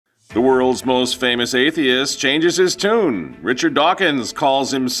The world's most famous atheist changes his tune. Richard Dawkins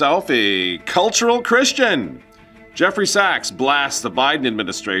calls himself a cultural Christian. Jeffrey Sachs blasts the Biden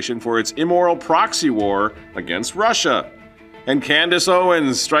administration for its immoral proxy war against Russia. And Candace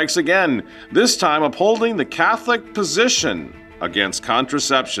Owens strikes again, this time upholding the Catholic position against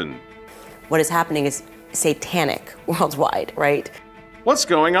contraception. What is happening is satanic worldwide, right? What's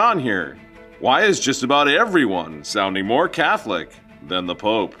going on here? Why is just about everyone sounding more Catholic than the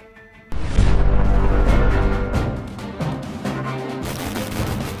Pope?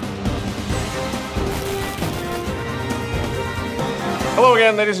 Hello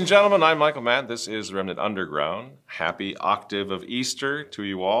again, ladies and gentlemen. I'm Michael Mann. This is Remnant Underground. Happy octave of Easter to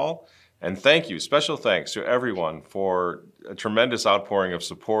you all. And thank you, special thanks to everyone for a tremendous outpouring of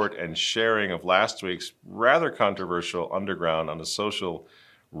support and sharing of last week's rather controversial Underground on the social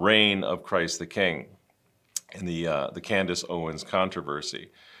reign of Christ the King and the Candace Owens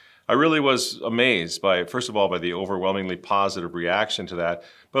controversy. I really was amazed by, first of all, by the overwhelmingly positive reaction to that,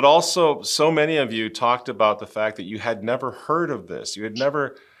 but also so many of you talked about the fact that you had never heard of this. You had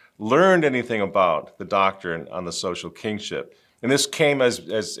never learned anything about the doctrine on the social kingship. And this came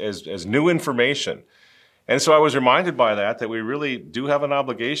as new information. And so I was reminded by that we really do have an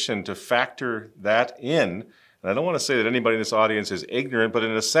obligation to factor that in. And I don't want to say that anybody in this audience is ignorant, but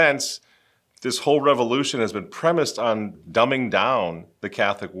in a sense, this whole revolution has been premised on dumbing down the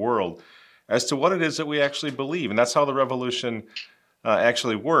Catholic world as to what it is that we actually believe. And that's how the revolution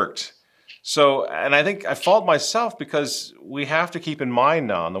actually worked. So, and I think I fault myself because we have to keep in mind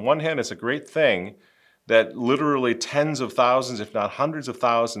now, on the one hand, it's a great thing that literally tens of thousands, if not hundreds of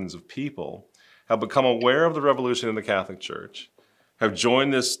thousands of people have become aware of the revolution in the Catholic Church, have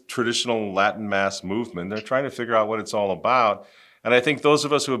joined this traditional Latin Mass movement. They're trying to figure out what it's all about. And I think those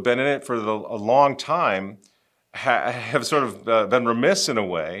of us who have been in it for a long time have sort of been remiss in a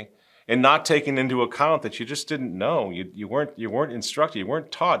way in not taking into account that you just didn't know. You weren't instructed, you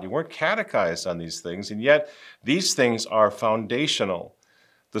weren't taught, you weren't catechized on these things, and yet these things are foundational.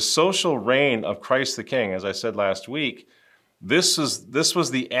 The social reign of Christ the King, as I said last week, this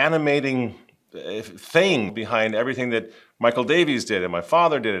was the animating thing behind everything that Michael Davies did, and my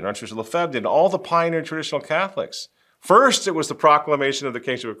father did, and Archbishop Lefebvre did, and all the pioneer traditional Catholics. First, it was the proclamation of the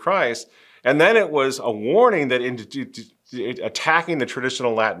kingship of Christ, and then it was a warning that attacking the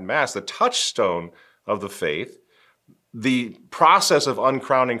traditional Latin Mass, the touchstone of the faith, the process of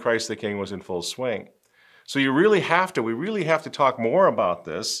uncrowning Christ the King was in full swing. So we really have to talk more about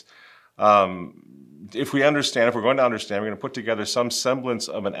this. If we're going to understand, we're going to put together some semblance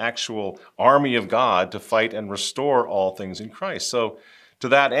of an actual army of God to fight and restore all things in Christ. So to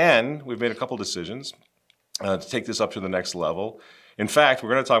that end, we've made a couple decisions to take this up to the next level. In fact, we're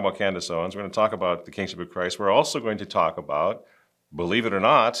going to talk about Candace Owens. We're going to talk about the kingship of Christ. We're also going to talk about, believe it or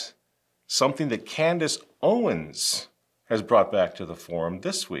not, something that Candace Owens has brought back to the forum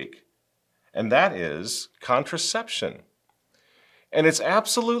this week, and that is contraception. And it's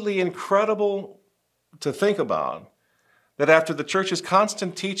absolutely incredible to think about that after the church's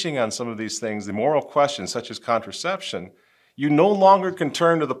constant teaching on some of these things, the moral questions such as contraception, you no longer can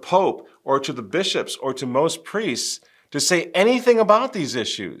turn to the Pope or to the bishops or to most priests to say anything about these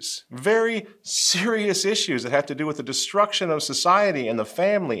issues. Very serious issues that have to do with the destruction of society and the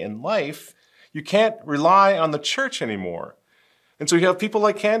family and life. You can't rely on the church anymore. And so you have people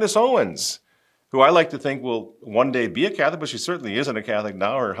like Candace Owens, who I like to think will one day be a Catholic, but she certainly isn't a Catholic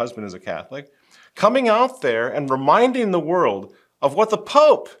now. Her husband is a Catholic, coming out there and reminding the world of what the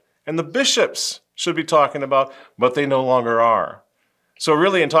Pope and the bishops should be talking about, but they no longer are. So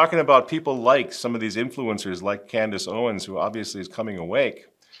really, in talking about people like some of these influencers like Candace Owens, who obviously is coming awake,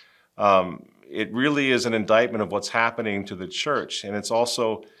 it really is an indictment of what's happening to the church. And it's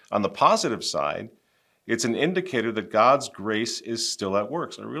also, on the positive side, it's an indicator that God's grace is still at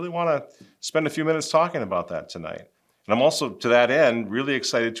work. So I really want to spend a few minutes talking about that tonight. And I'm also, to that end, really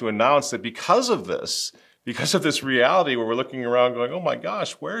excited to announce that because of this reality where we're looking around going, oh my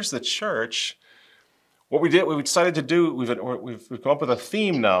gosh, where's the church? What we decided to do, we've come up with a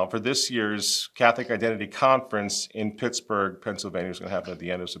theme now for this year's Catholic Identity Conference in Pittsburgh, Pennsylvania. It's going to happen at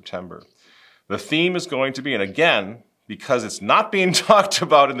the end of September. The theme is going to be, and again, because it's not being talked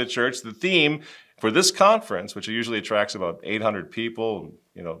about in the church, the theme for this conference, which usually attracts about 800 people,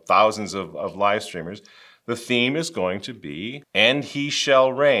 thousands of live streamers, the theme is going to be, "And He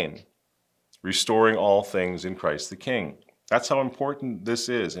Shall Reign, Restoring All Things in Christ the King." That's how important this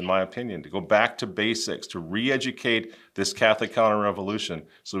is, in my opinion, to go back to basics, to re-educate this Catholic counter-revolution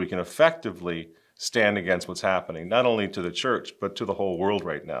so we can effectively stand against what's happening, not only to the church, but to the whole world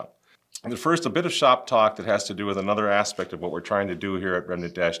right now. And first, a bit of shop talk that has to do with another aspect of what we're trying to do here at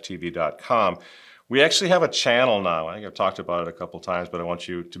remnant-tv.com. We actually have a channel now. I think I've talked about it a couple times, but I want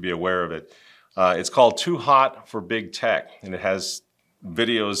you to be aware of it. It's called Too Hot for Big Tech, and it has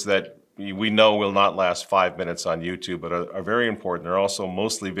videos that we know will not last 5 minutes on YouTube, but are very important. They're also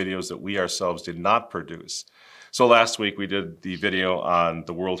mostly videos that we ourselves did not produce. So last week we did the video on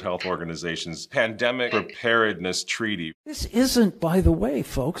the World Health Organization's Pandemic Preparedness Treaty. This isn't, by the way,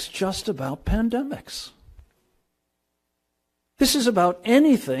 folks, just about pandemics. This is about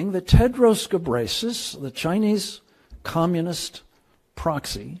anything that Tedros Ghebreyesus, the Chinese communist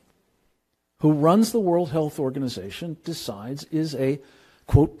proxy, who runs the World Health Organization, decides is a,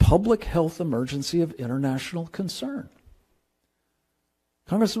 quote, public health emergency of international concern.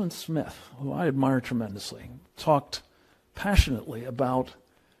 Congressman Smith, who I admire tremendously, talked passionately about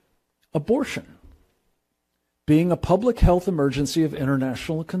abortion being a public health emergency of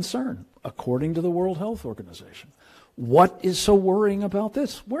international concern, according to the World Health Organization. What is so worrying about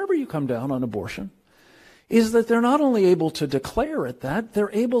this, wherever you come down on abortion, is that they're not only able to declare it that,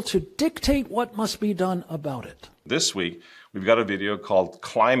 they're able to dictate what must be done about it. This week, we've got a video called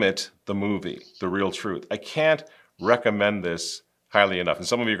Climate the Movie, The Real Truth. I can't recommend this highly enough, and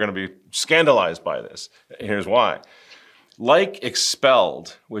some of you are going to be scandalized by this. Here's why. Like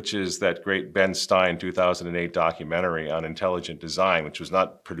Expelled, which is that great Ben Stein 2008 documentary on intelligent design, which was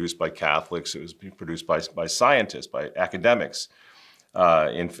not produced by Catholics, it was produced by scientists, by academics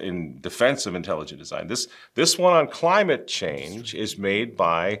in defense of intelligent design. This one on climate change is made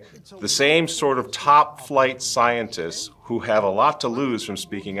by the same sort of top flight scientists who have a lot to lose from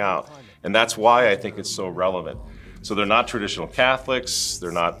speaking out, and that's why I think it's so relevant. So they're not traditional Catholics,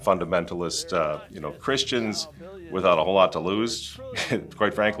 they're not fundamentalist Christians without a whole lot to lose,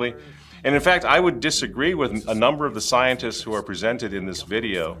 quite frankly. And in fact, I would disagree with a number of the scientists who are presented in this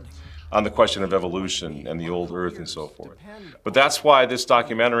video on the question of evolution and the old earth and so forth. But that's why this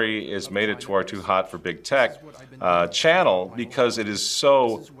documentary has made it to our Too Hot for Big Tech channel, because it is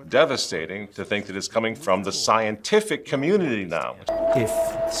so devastating to think that it's coming from the scientific community now. If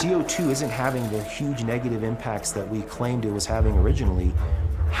CO2 isn't having the huge negative impacts that we claimed it was having originally,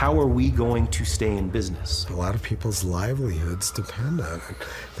 how are we going to stay in business? A lot of people's livelihoods depend on it.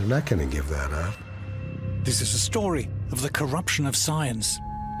 They're not going to give that up. This is a story of the corruption of science.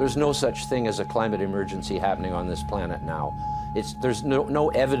 There's no such thing as a climate emergency happening on this planet now. There's no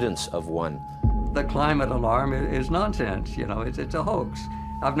evidence of one. The climate alarm is nonsense, it's a hoax.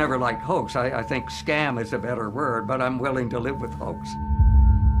 I've never liked hoax. I think scam is a better word, but I'm willing to live with hoax.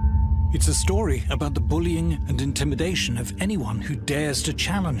 It's a story about the bullying and intimidation of anyone who dares to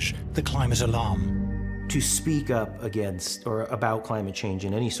challenge the climate alarm. To speak up against or about climate change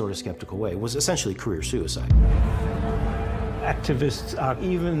in any sort of skeptical way was essentially career suicide. Activists are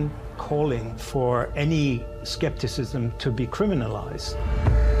even calling for any skepticism to be criminalized.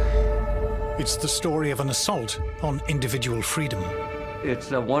 It's the story of an assault on individual freedom.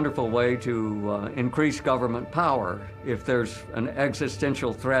 It's a wonderful way to increase government power. If there's an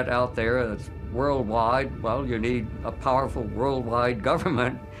existential threat out there that's worldwide, well, you need a powerful worldwide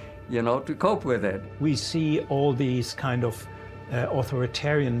government, to cope with it. We see all these kind of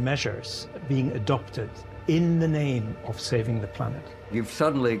authoritarian measures being adopted in the name of saving the planet. You've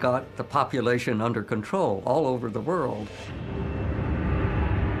suddenly got the population under control all over the world.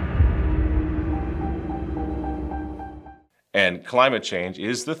 And climate change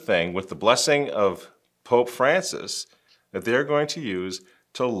is the thing, with the blessing of Pope Francis, that they're going to use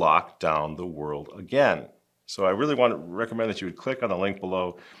to lock down the world again. So I really want to recommend that you would click on the link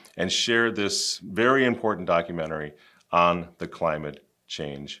below and share this very important documentary on the climate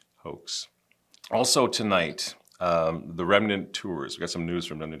change hoax. Also tonight, the Remnant Tours. We've got some news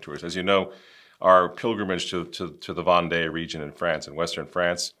from Remnant Tours. As you know, our pilgrimage to the Vendée region in France, in Western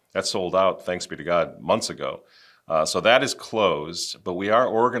France, that sold out, thanks be to God, months ago. So that is closed, but we are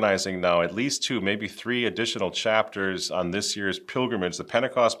organizing now at least 2, maybe 3 additional chapters on this year's pilgrimage, the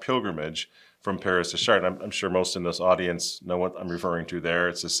Pentecost pilgrimage from Paris to Chartres. I'm sure most in this audience know what I'm referring to there.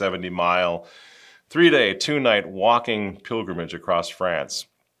 It's a 70-mile, 3-day, 2-night walking pilgrimage across France,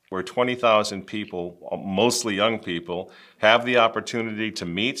 where 20,000 people, mostly young people, have the opportunity to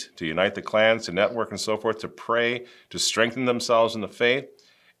meet, to unite the clans, to network and so forth, to pray, to strengthen themselves in the faith,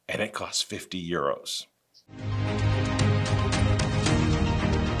 and it costs 50 euros.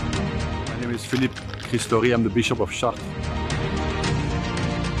 My name is Philippe Christori. I'm the Bishop of Chartres.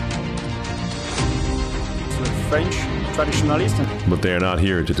 It's a French traditionalist. But they are not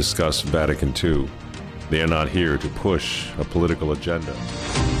here to discuss Vatican II. They are not here to push a political agenda.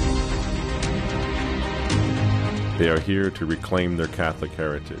 They are here to reclaim their Catholic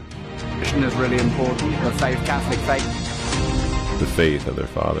heritage. Contraception is really important. The faith, Catholic faith. The faith of their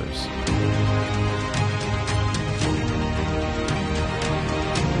fathers.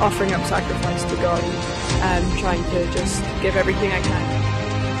 Offering up sacrifice to God and trying to just give everything I can.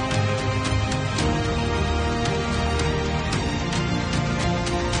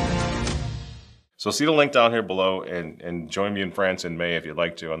 So see the link down here below and join me in France in May if you'd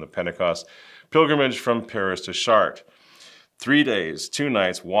like to on the Pentecost pilgrimage from Paris to Chartres. 3 days, 2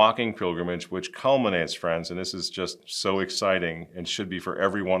 nights walking pilgrimage, which culminates, friends, and this is just so exciting and should be for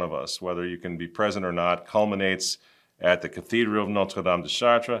every one of us, whether you can be present or not, culminates at the Cathedral of Notre Dame de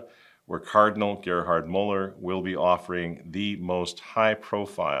Chartres, where Cardinal Gerhard Müller will be offering the most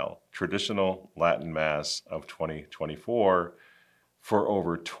high-profile traditional Latin Mass of 2024 for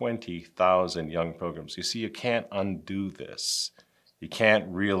over 20,000 young pilgrims. You see, you can't undo this. You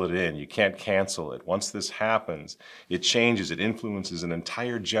can't reel it in. You can't cancel it. Once this happens, it changes. It influences an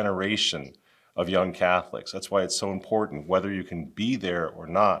entire generation of young Catholics. That's why it's so important, whether you can be there or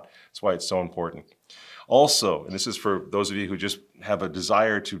not. That's why it's so important. Also, and this is for those of you who just have a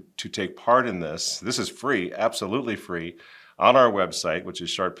desire to take part in this, this is free, absolutely free, on our website, which is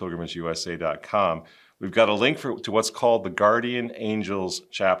chartpilgrimageusa.com. We've got a link to what's called the Guardian Angels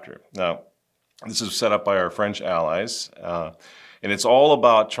chapter. Now, this is set up by our French allies, and it's all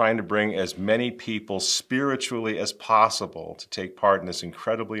about trying to bring as many people spiritually as possible to take part in this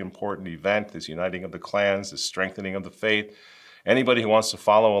incredibly important event, this uniting of the clans, this strengthening of the faith. Anybody who wants to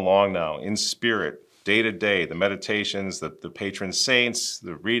follow along now in spirit, day to day, the meditations, the patron saints,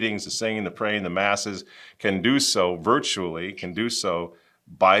 the readings, the singing, the praying, the masses, can do so virtually, can do so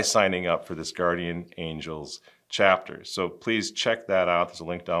by signing up for this Guardian Angels chapter. So please check that out. There's a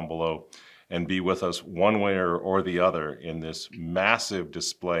link down below, and be with us one way or the other in this massive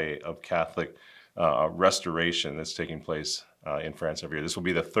display of Catholic restoration that's taking place in France every year. This will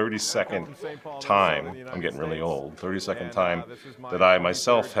be the 32nd time, I'm getting really old, 32nd time that I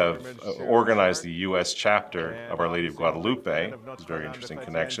myself have organized the U.S. chapter of Our Lady of Guadalupe, it's a very interesting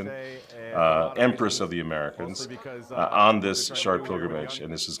connection, Empress of the Americans, on this Chartres pilgrimage,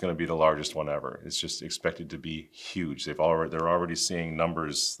 and this is going to be the largest one ever. It's just expected to be huge. They're already seeing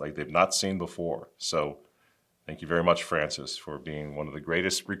numbers like they've not seen before. So thank you very much, Francis, for being one of the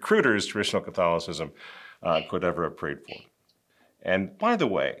greatest recruiters traditional Catholicism could ever have prayed for. And by the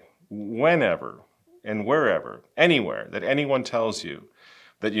way, whenever and wherever, anywhere that anyone tells you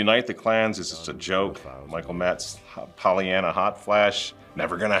that Unite the Clans is just a joke, Michael Matt's Pollyanna hot flash,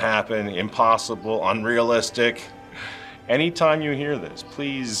 never gonna happen, impossible, unrealistic, anytime you hear this,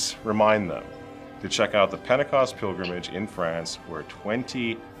 please remind them to check out the Pentecost pilgrimage in France, where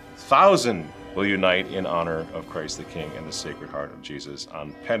 20,000 will unite in honor of Christ the King and the Sacred Heart of Jesus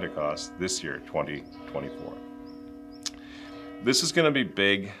on Pentecost this year, 2024. This is going to be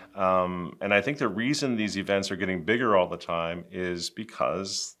big, and I think the reason these events are getting bigger all the time is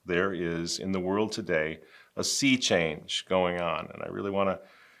because there is, in the world today, a sea change going on, and I really want to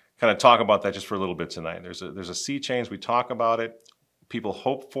kind of talk about that just for a little bit tonight. There's a sea change. We talk about it. People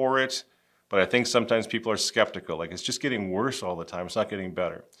hope for it, but I think sometimes people are skeptical. Like, it's just getting worse all the time. It's not getting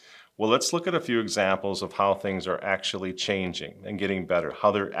better. Well, let's look at a few examples of how things are actually changing and getting better,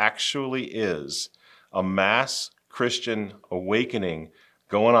 how there actually is a mass Christian awakening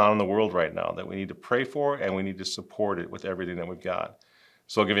going on in the world right now that we need to pray for, and we need to support it with everything that we've got.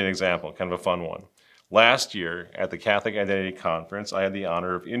 So I'll give you an example, kind of a fun one. Last year at the Catholic Identity Conference, I had the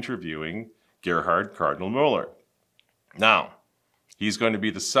honor of interviewing Gerhard Cardinal Müller. Now, he's going to be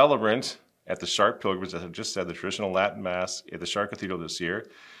the celebrant at the Chartres pilgrimage, as I just said, the traditional Latin Mass at the Chartres Cathedral this year.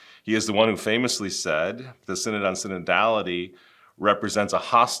 He is the one who famously said the Synod on Synodality represents a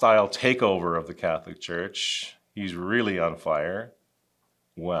hostile takeover of the Catholic Church. He's really on fire.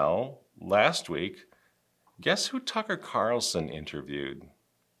 Well, last week, guess who Tucker Carlson interviewed?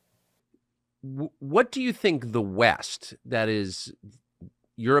 What do you think the West, that is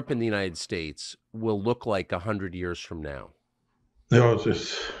Europe and the United States, will look like 100 years from now? No,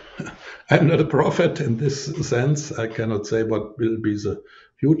 I'm not a prophet in this sense. I cannot say what will be the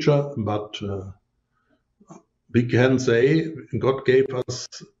future, but we can say God gave us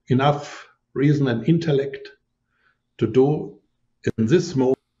enough reason and intellect to do in this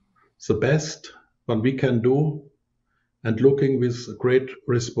moment the best what we can do, and looking with great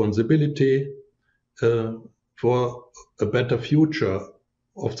responsibility for a better future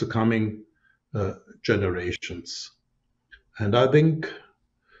of the coming generations. And I think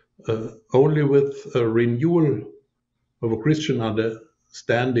only with a renewal of a Christian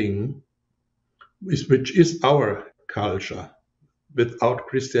understanding, which is our culture, without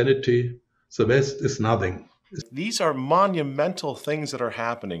Christianity, the West is nothing. These are monumental things that are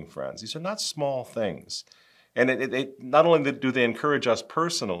happening, friends. These are not small things. And not only do they encourage us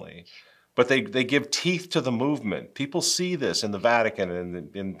personally, but they give teeth to the movement. People see this in the Vatican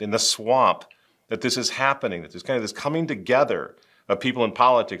and in the swamp, that this is happening, that there's kind of this coming together of people in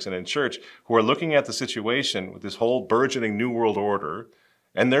politics and in church who are looking at the situation with this whole burgeoning New World Order,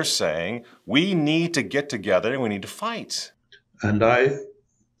 and they're saying, we need to get together and we need to fight. And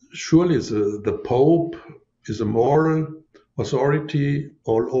surely the Pope is a moral authority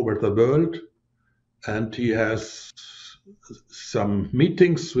all over the world, and he has some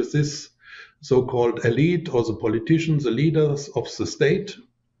meetings with this so-called elite, or the politicians, the leaders of the state.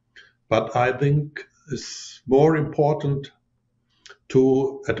 But I think it's more important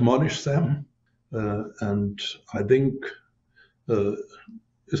to admonish them, and I think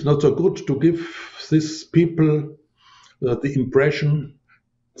it's not so good to give these people the impression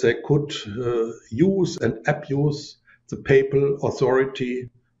they could use and abuse the papal authority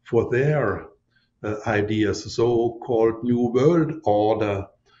for their ideas, the so-called New World Order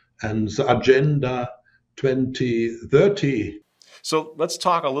and the Agenda 2030. So let's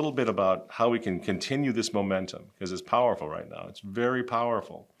talk a little bit about how we can continue this momentum, because it's powerful right now. It's very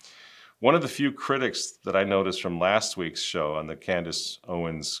powerful. One of the few critics that I noticed from last week's show on the Candace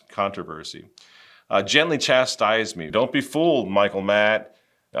Owens controversy gently chastised me. Don't be fooled, Michael Matt.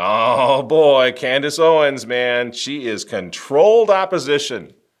 Oh boy, Candace Owens, man, she is controlled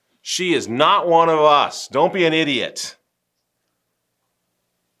opposition. She is not one of us. Don't be an idiot.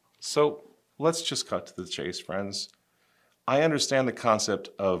 So let's just cut to the chase, friends. I understand the concept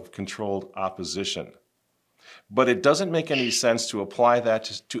of controlled opposition, but it doesn't make any sense to apply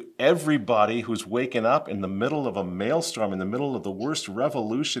that to everybody who's waking up in the middle of a maelstrom, in the middle of the worst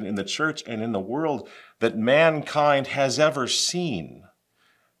revolution in the church and in the world that mankind has ever seen.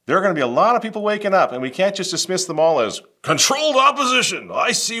 There are going to be a lot of people waking up, and we can't just dismiss them all as controlled opposition.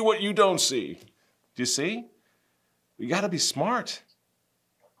 I see what you don't see. Do you see? We got to be smart.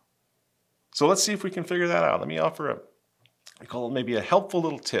 So let's see if we can figure that out. Let me offer I call it maybe a helpful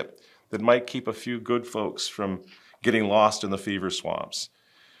little tip that might keep a few good folks from getting lost in the fever swamps.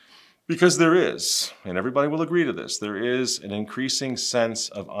 Because there is, and everybody will agree to this, there is an increasing sense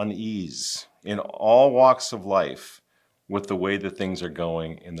of unease in all walks of life with the way that things are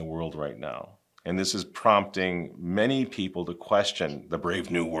going in the world right now. And this is prompting many people to question the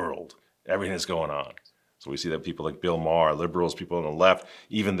brave new world, everything that's going on. So we see that people like Bill Maher, liberals, people on the left,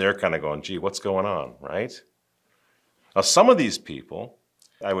 even they're kind of going, gee, what's going on, right? Now, some of these people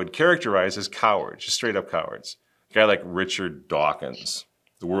I would characterize as cowards, just straight up cowards. A guy like Richard Dawkins,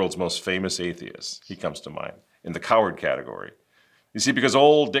 the world's most famous atheist, he comes to mind in the coward category. You see, because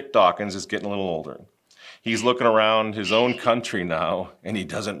old Dick Dawkins is getting a little older. He's looking around his own country now, and he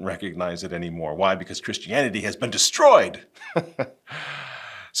doesn't recognize it anymore. Why? Because Christianity has been destroyed.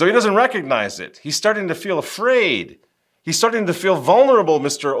 So he doesn't recognize it. He's starting to feel afraid. He's starting to feel vulnerable,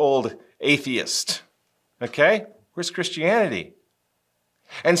 Mr. Old Atheist. Okay? Where's Christianity?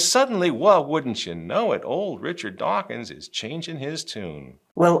 And suddenly, well, wouldn't you know it, old Richard Dawkins is changing his tune.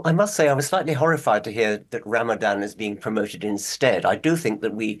 Well, I must say I was slightly horrified to hear that Ramadan is being promoted instead. I do think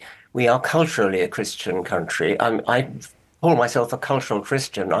that we are culturally a Christian country. I call myself a cultural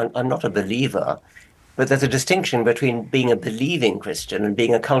Christian. I'm not a believer, but there's a distinction between being a believing Christian and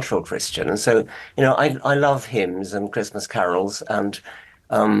being a cultural Christian. And so, you know, I love hymns and Christmas carols, and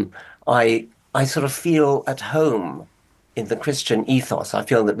I sort of feel at home in the Christian ethos. I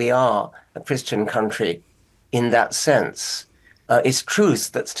feel that we are a Christian country in that sense. It's true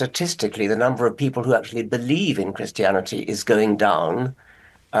that statistically the number of people who actually believe in Christianity is going down,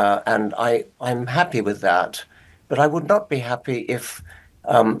 and I'm happy with that. But I would not be happy if,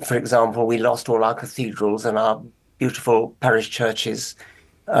 for example, we lost all our cathedrals and our beautiful parish churches.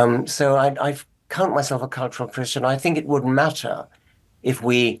 So I count myself a cultural Christian. I think it wouldn't matter if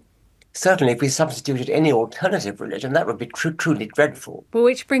we substituted any alternative religion. That would be truly dreadful. Well,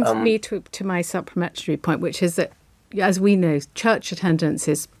 which brings me to my supplementary point, which is that, as we know, church attendance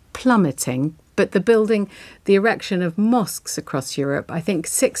is plummeting, but the erection of mosques across Europe, I think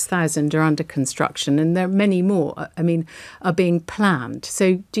 6,000 are under construction, and there are many more, are being planned.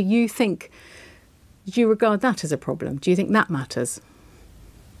 So do you regard that as a problem? Do you think that matters?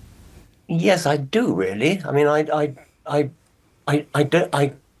 Yes, I do, really. I mean, I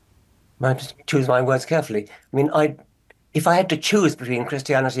have to choose my words carefully. I mean, if I had to choose between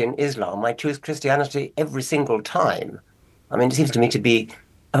Christianity and Islam, I choose Christianity every single time. I mean, it seems to me to be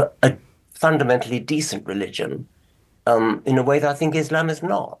a fundamentally decent religion in a way that I think Islam is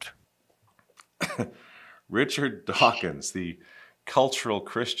not. Richard Dawkins, the cultural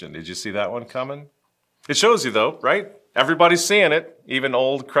Christian. Did you see that one coming? It shows you, though, right? Everybody's seeing it, even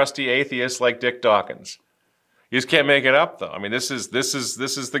old, crusty atheists like Dick Dawkins. You just can't make it up, though. I mean, this is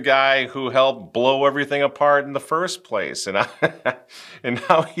the guy who helped blow everything apart in the first place, and and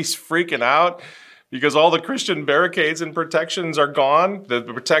now he's freaking out because all the Christian barricades and protections are gone. The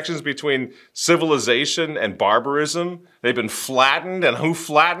protections between civilization and barbarism, they've been flattened, and who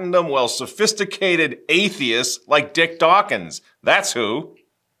flattened them? Well, sophisticated atheists like Dick Dawkins. That's who.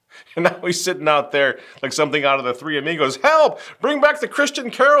 And now he's sitting out there like something out of the Three Amigos. Help! Bring back the Christian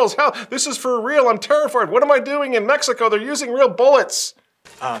carols! Help! This is for real. I'm terrified. What am I doing in Mexico? They're using real bullets.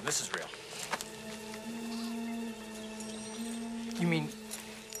 This is real. You mean...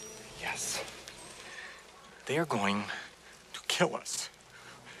 Yes. They are going to kill us.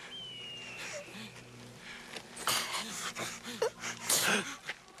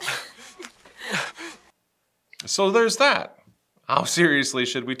 So there's that. How seriously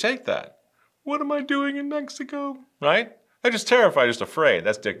should we take that? What am I doing in Mexico? Right? They're just terrified, just afraid.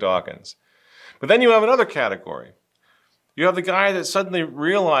 That's Dick Dawkins. But then you have another category. You have the guy that suddenly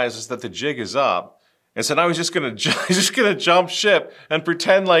realizes that the jig is up, and so now he's just going to jump ship and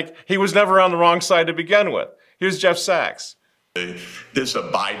pretend like he was never on the wrong side to begin with. Here's Jeff Sachs. This is a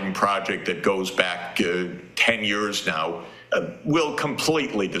Biden project that goes back 10 years now, will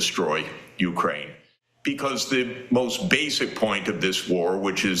completely destroy Ukraine. Because the most basic point of this war,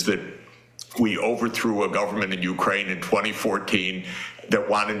 which is that we overthrew a government in Ukraine in 2014 that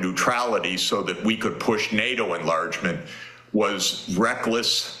wanted neutrality so that we could push NATO enlargement, was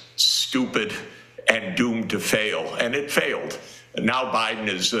reckless, stupid, and doomed to fail. And it failed. Now Biden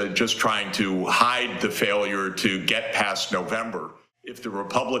is just trying to hide the failure to get past November. If the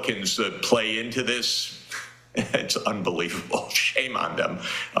Republicans play into this, it's unbelievable. Shame on them.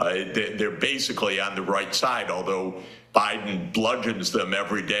 They're basically on the right side, although Biden bludgeons them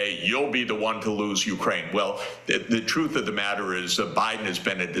every day. You'll be the one to lose Ukraine. Well, the truth of the matter is Biden has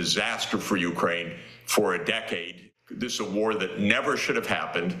been a disaster for Ukraine for a decade. This is a war that never should have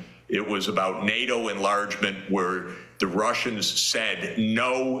happened. It was about NATO enlargement, where the Russians said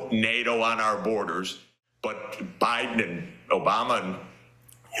no NATO on our borders. But Biden and Obama and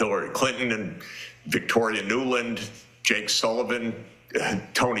Hillary Clinton and Victoria Nuland, Jake Sullivan,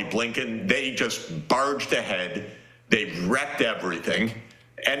 Tony Blinken, they just barged ahead. They wrecked everything.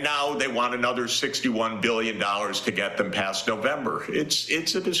 And now they want another $61 billion to get them past November.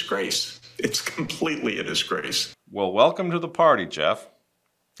 It's a disgrace. It's completely a disgrace. Well, welcome to the party, Jeff.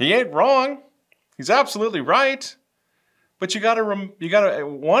 He ain't wrong. He's absolutely right. But you gotta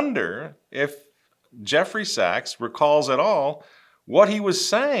wonder if Jeffrey Sachs recalls at all what he was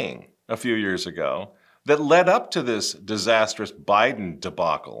saying a few years ago that led up to this disastrous Biden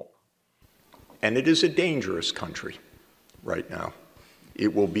debacle. And it is a dangerous country right now.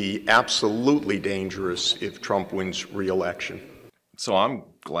 It will be absolutely dangerous if Trump wins re-election. So I'm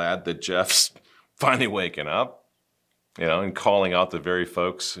glad that Jeff's finally waking up, and calling out the very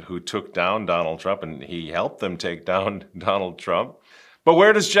folks who took down Donald Trump, and he helped them take down Donald Trump. But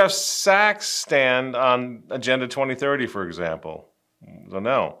where does Jeff Sachs stand on Agenda 2030, for example? I don't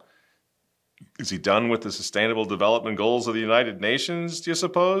know. Is he done with the Sustainable Development Goals of the United Nations, do you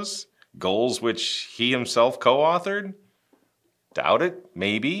suppose? Goals which he himself co-authored? Doubt it,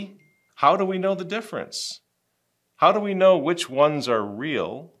 maybe. How do we know the difference? How do we know which ones are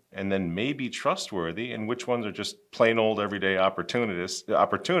real and then maybe trustworthy and which ones are just plain old everyday opportunists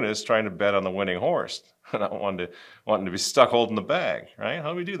trying to bet on the winning horse, not wanting to be stuck holding the bag, right? How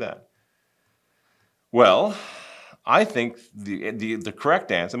do we do that? Well, I think the correct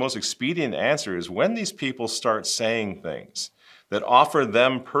answer, the most expedient answer, is when these people start saying things that offer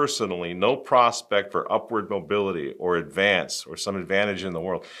them personally no prospect for upward mobility or advance or some advantage in the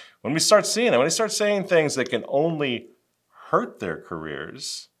world. When we start seeing it, when they start saying things that can only hurt their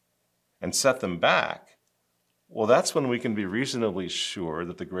careers and set them back, well, that's when we can be reasonably sure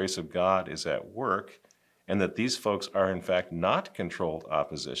that the grace of God is at work and that these folks are in fact not controlled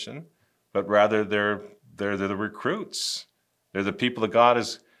opposition, but rather they're the recruits. They're the people that God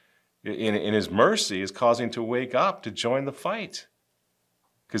is, in his mercy, is causing to wake up to join the fight.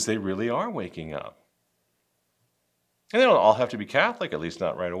 Because they really are waking up. And they don't all have to be Catholic, at least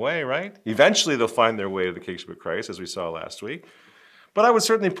not right away, right? Eventually they'll find their way to the kingship of Christ, as we saw last week. But I would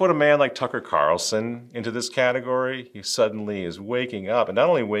certainly put a man like Tucker Carlson into this category. He suddenly is waking up, and not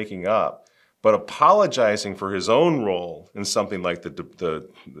only waking up, but apologizing for his own role in something like the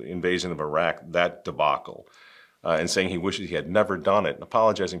invasion of Iraq, that debacle, and saying he wishes he had never done it, and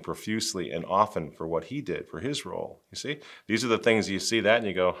apologizing profusely and often for what he did, for his role. You see? These are the things you see that and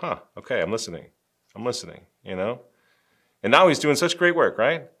you go, okay, I'm listening, And now he's doing such great work,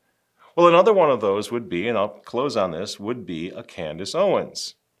 right? Well, another one of those would be, and I'll close on this, would be a Candace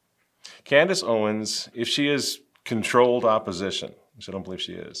Owens. Candace Owens, if she is controlled opposition, which I don't believe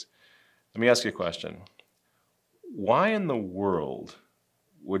she is, let me ask you a question. Why in the world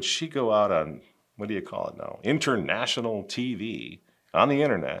would she go out on, what do you call it now, international TV, on the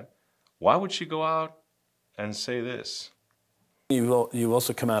internet? Why would she go out and say this? You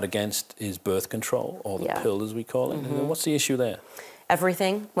also come out against his birth control, or the pill as we call it. What's the issue there?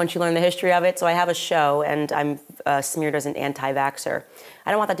 Everything, once you learn the history of it. So I have a show, and I'm smeared as an anti-vaxxer.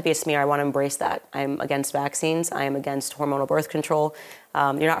 I don't want that to be a smear. I want to embrace that. I'm against vaccines. I am against hormonal birth control.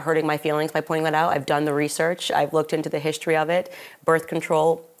 You're not hurting my feelings by pointing that out. I've done the research. I've looked into the history of it. Birth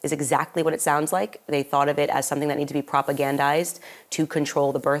control is exactly what it sounds like. They thought of it as something that needs to be propagandized to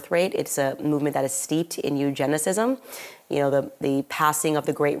control the birth rate. It's a movement that is steeped in eugenicism. You know, the Passing of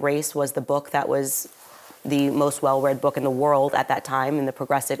the Great Race was the book that was the most well-read book in the world at that time in the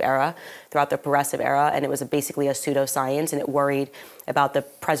progressive era, throughout the progressive era, and it was basically a pseudoscience, and it worried about the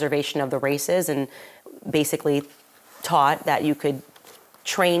preservation of the races and basically taught that you could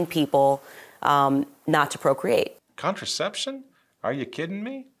train people not to procreate. Contraception? Are you kidding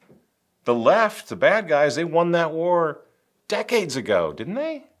me? The left, the bad guys, they won that war decades ago, didn't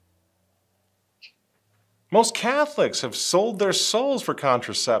they? Most Catholics have sold their souls for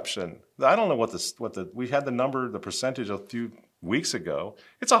contraception. I don't know we had the number, the percentage a few weeks ago.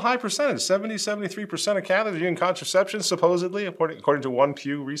 It's a high percentage, 73% of Catholics are using contraception, supposedly, according to one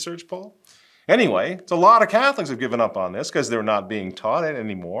Pew Research poll. Anyway, it's a lot of Catholics have given up on this because they're not being taught it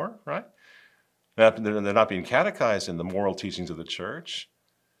anymore, right? They're not being catechized in the moral teachings of the church.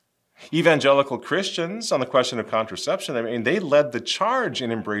 Evangelical Christians on the question of contraception, I mean, they led the charge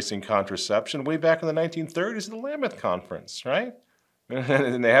in embracing contraception way back in the 1930s at the Lambeth Conference, right?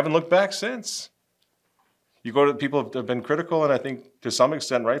 And they haven't looked back since. You go to people have been critical, and I think to some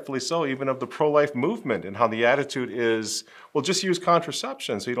extent, rightfully so, even of the pro-life movement and how the attitude is, well, just use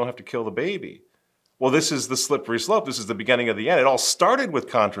contraception so you don't have to kill the baby. Well, this is the slippery slope. This is the beginning of the end. It all started with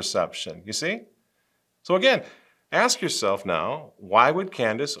contraception, you see? So again, ask yourself now, why would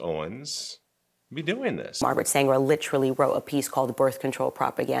Candace Owens be doing this? Margaret Sanger literally wrote a piece called Birth Control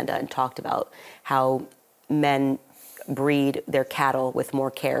Propaganda and talked about how men breed their cattle with more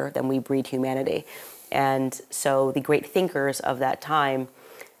care than we breed humanity. And so the great thinkers of that time,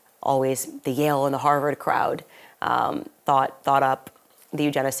 always the Yale and the Harvard crowd, thought up the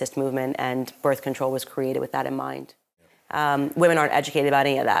eugenicist movement, and birth control was created with that in mind. Women aren't educated about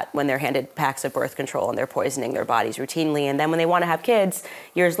any of that when they're handed packs of birth control and they're poisoning their bodies routinely. And then when they want to have kids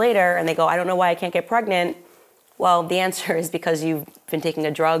years later and they go, I don't know why I can't get pregnant. Well, the answer is because you've been taking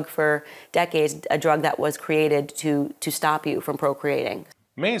a drug for decades, a drug that was created to stop you from procreating.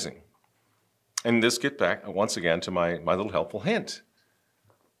 Amazing. And this gets back once again to my little helpful hint.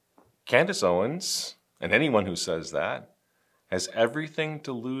 Candace Owens, and anyone who says that, has everything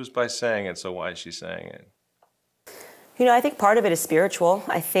to lose by saying it, so why is she saying it? You know, I think part of it is spiritual.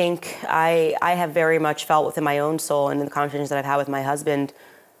 I think I have very much felt within my own soul and in the conversations that I've had with my husband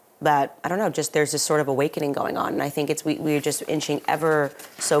that, I don't know, just there's this sort of awakening going on. And I think we're just inching ever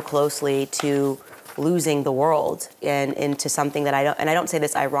so closely to losing the world and into something that I don't say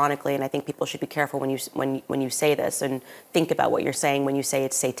this ironically, and I think people should be careful when you say this and think about what you're saying when you say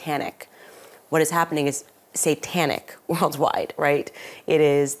it's satanic. What is happening is satanic worldwide, right? It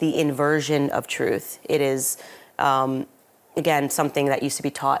is the inversion of truth. It is again, something that used to be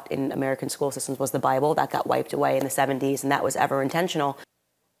taught in American school systems was the Bible. That got wiped away in the 70s, and that was ever intentional.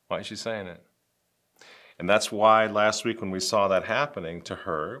 Why is she saying it? And that's why last week when we saw that happening to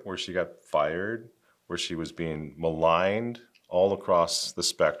her, where she got fired, where she was being maligned all across the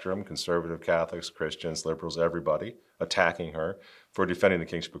spectrum, conservative Catholics, Christians, liberals, everybody, attacking her for defending the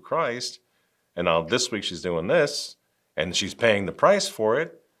kingship of Christ. And now this week she's doing this, and she's paying the price for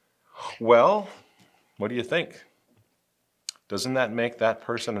it. Well, what do you think? Doesn't that make that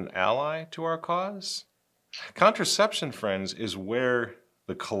person an ally to our cause? Contraception, friends, is where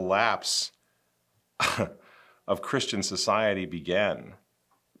the collapse of Christian society began,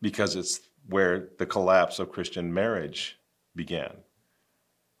 because it's where the collapse of Christian marriage began.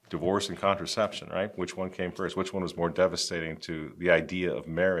 Divorce and contraception, right? Which one came first? Which one was more devastating to the idea of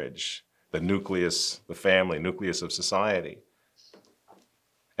marriage, the nucleus, the family, nucleus of society?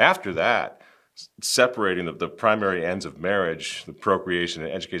 After that, separating the primary ends of marriage, the procreation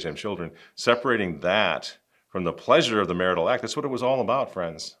and education of children, separating that from the pleasure of the marital act, that's what it was all about,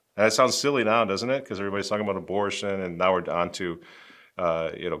 friends. And it sounds silly now, doesn't it? Because everybody's talking about abortion, and now we're on to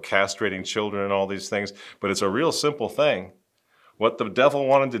castrating children and all these things. But it's a real simple thing. What the devil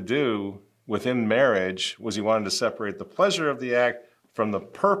wanted to do within marriage was he wanted to separate the pleasure of the act from the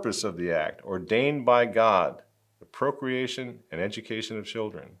purpose of the act ordained by God, the procreation and education of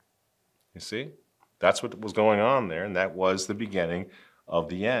children. You see? That's what was going on there, and that was the beginning of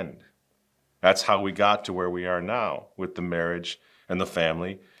the end. That's how we got to where we are now, with the marriage and the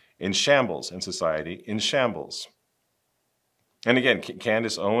family in shambles, and society in shambles. And again,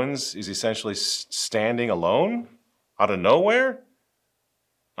 Candace Owens is essentially standing alone, out of nowhere,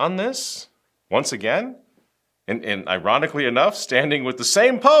 on this, once again, and ironically enough, standing with the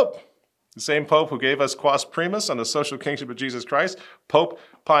same Pope who gave us quas primas on the social kingship of Jesus Christ. Pope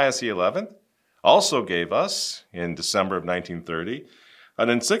Pius XI also gave us, in December of 1930, an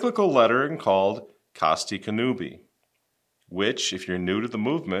encyclical letter called Casti Connubii, which, if you're new to the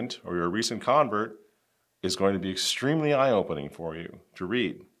movement or you're a recent convert, is going to be extremely eye-opening for you to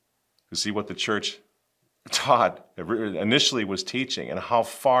read, to see what the church taught, initially was teaching, and how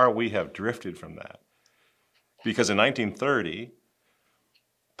far we have drifted from that. Because in 1930,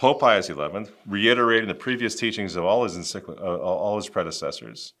 Pope Pius XI, reiterating the previous teachings of all his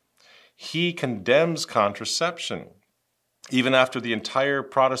predecessors, he condemns contraception, even after the entire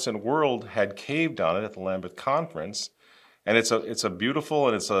Protestant world had caved on it at the Lambeth Conference. And it's a beautiful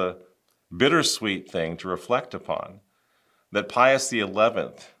and it's a bittersweet thing to reflect upon, that Pius XI,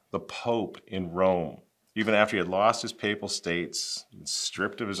 the Pope in Rome, even after he had lost his papal states,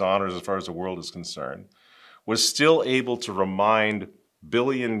 stripped of his honors as far as the world is concerned, was still able to remind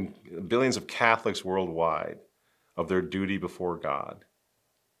billions of Catholics worldwide of their duty before God.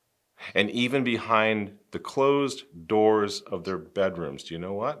 And even behind the closed doors of their bedrooms, do you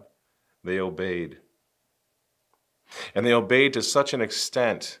know what? They obeyed. And they obeyed to such an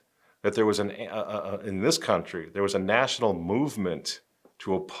extent that there was in this country, there was a national movement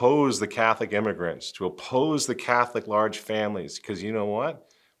to oppose the Catholic immigrants, to oppose the Catholic large families, because you know what?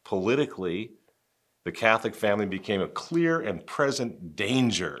 Politically, the Catholic family became a clear and present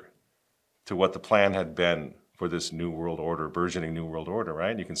danger to what the plan had been for this new world order, burgeoning new world order,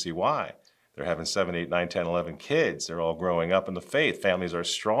 right? You can see why. They're having 7, 8, 9, 10, 11 kids. They're all growing up in the faith. Families are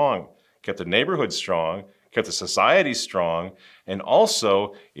strong, kept the neighborhood strong, kept the society strong, and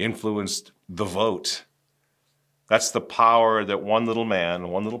also influenced the vote. That's the power that one little man,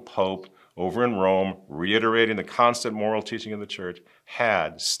 one little pope over in Rome, reiterating the constant moral teaching of the church,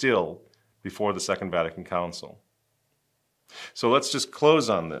 had still before the Second Vatican Council. So let's just close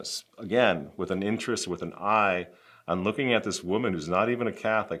on this, again, with an interest, with an eye on looking at this woman who's not even a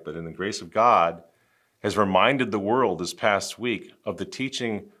Catholic, but in the grace of God, has reminded the world this past week of the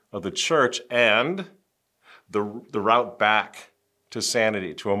teaching of the church and the route back to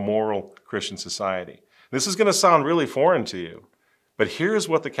sanity, to a moral Christian society. This is going to sound really foreign to you, but here's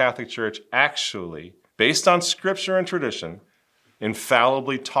what the Catholic Church actually, based on scripture and tradition,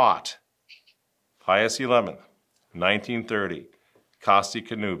 infallibly taught. Pius XI, 1930, Casti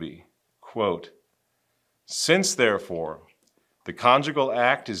Connubii, quote, "Since, therefore, the conjugal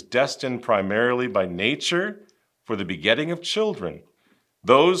act is destined primarily by nature for the begetting of children,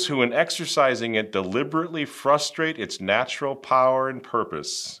 those who in exercising it deliberately frustrate its natural power and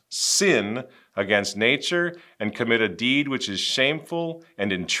purpose, sin against nature and commit a deed which is shameful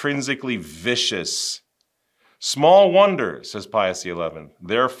and intrinsically vicious. Small wonder, says Pius XI,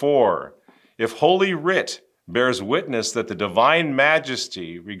 therefore, if Holy Writ bears witness that the divine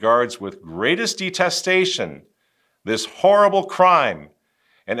majesty regards with greatest detestation this horrible crime,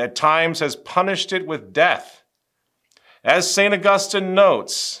 and at times has punished it with death. As St. Augustine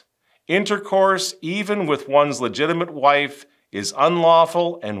notes, intercourse even with one's legitimate wife is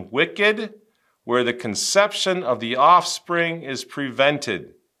unlawful and wicked where the conception of the offspring is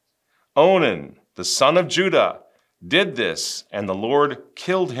prevented. Onan, the son of Judah, did this, and the Lord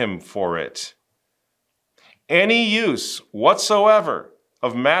killed him for it. Any use whatsoever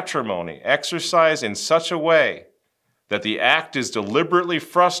of matrimony exercised in such a way that the act is deliberately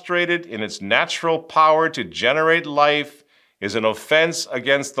frustrated in its natural power to generate life is an offense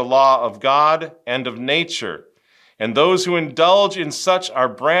against the law of God and of nature, and those who indulge in such are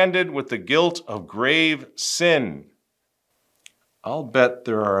branded with the guilt of grave sin." I'll bet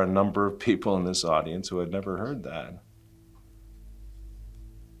there are a number of people in this audience who had never heard that.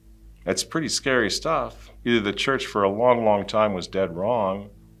 It's pretty scary stuff. Either the church for a long, long time was dead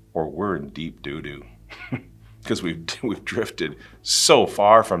wrong, or we're in deep doo-doo. Because we've drifted so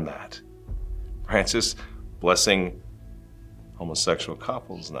far from that. Francis blessing homosexual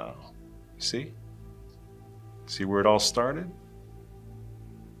couples now. You see? See where it all started?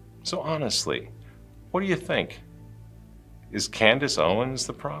 So honestly, what do you think? Is Candace Owens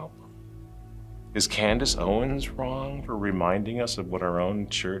the problem? Is Candace Owens wrong for reminding us of what our own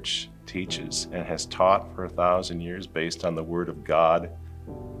church teaches and has taught for 1,000 years based on the Word of God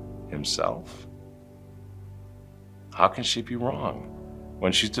Himself? How can she be wrong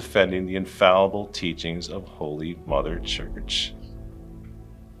when she's defending the infallible teachings of Holy Mother Church?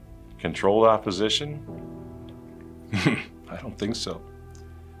 Controlled opposition? I don't think so.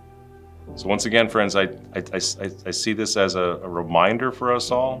 So once again, friends, I see this as a reminder for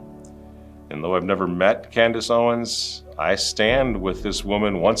us all. And though I've never met Candace Owens, I stand with this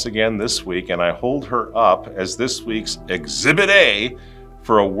woman once again this week, and I hold her up as this week's Exhibit A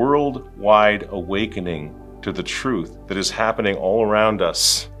for a worldwide awakening to the truth that is happening all around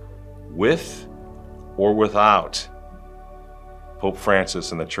us, with or without Pope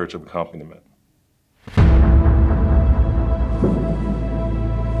Francis and the Church of Accompaniment.